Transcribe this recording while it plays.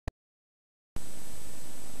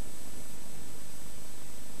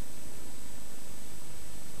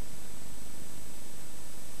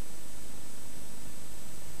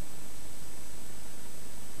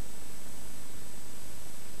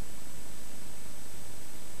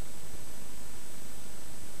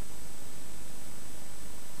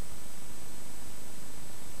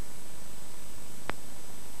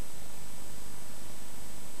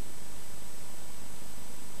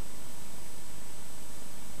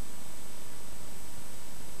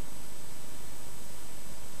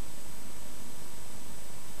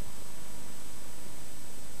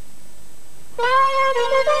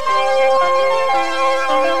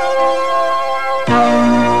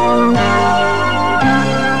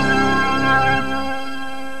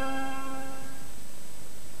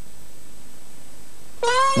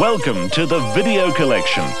Welcome to the Video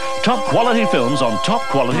Collection. Top quality films on top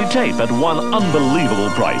quality tape at one unbelievable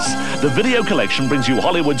price. The Video Collection brings you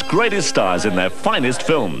Hollywood's greatest stars in their finest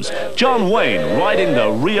films. John Wayne riding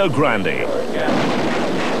the Rio Grande.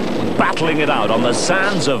 Battling it out on the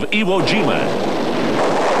sands of Iwo Jima.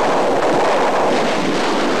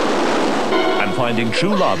 And finding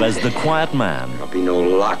true love as the quiet man. There'll be no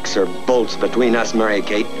locks or bolts between us, Mary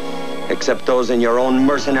Kate, except those in your own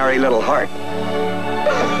mercenary little heart.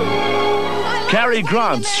 Cary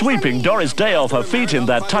Grant sweeping Doris Day off her feet in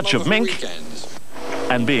That Touch of Mink.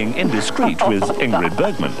 And being indiscreet with Ingrid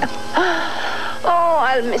Bergman. Oh,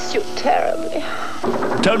 I'll miss you terribly.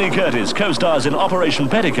 Tony Curtis co-stars in Operation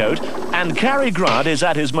Petticoat, and Cary Grant is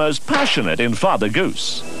at his most passionate in Father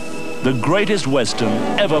Goose. The greatest Western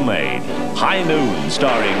ever made. High Noon,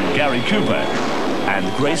 starring Gary Cooper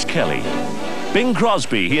and Grace Kelly. Bing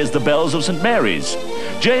Crosby hears the bells of St. Mary's.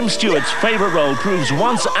 James Stewart's favorite role proves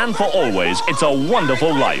once and for always it's a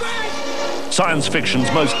wonderful life. Science fiction's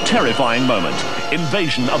most terrifying moment,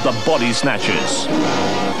 Invasion of the Body Snatchers.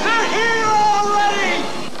 They're here already!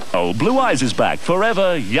 Oh, Blue Eyes is back,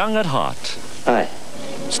 forever young at heart. Hi.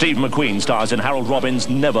 Steve McQueen stars in Harold Robbins'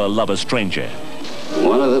 Never Love a Stranger.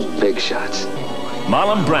 One of the big shots.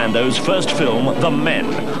 Marlon Brando's first film, The Men,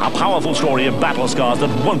 a powerful story of battle scars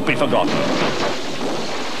that won't be forgotten.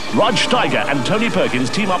 Rod Steiger and Tony Perkins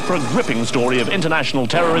team up for a gripping story of international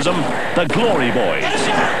terrorism, The Glory Boys.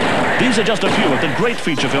 These are just a few of the great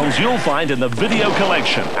feature films you'll find in the Video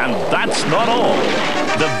Collection, and that's not all.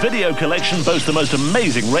 The Video Collection boasts the most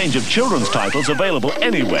amazing range of children's titles available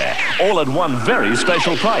anywhere, all at one very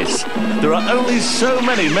special price. There are only so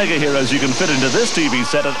many mega heroes you can fit into this TV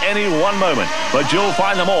set at any one moment, but you'll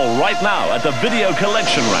find them all right now at the Video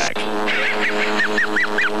Collection rack.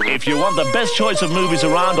 If you want the best choice of movies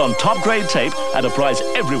around on top-grade tape at a price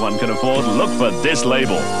everyone can afford, look for this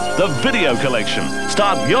label. The Video Collection.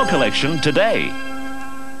 Start your collection today.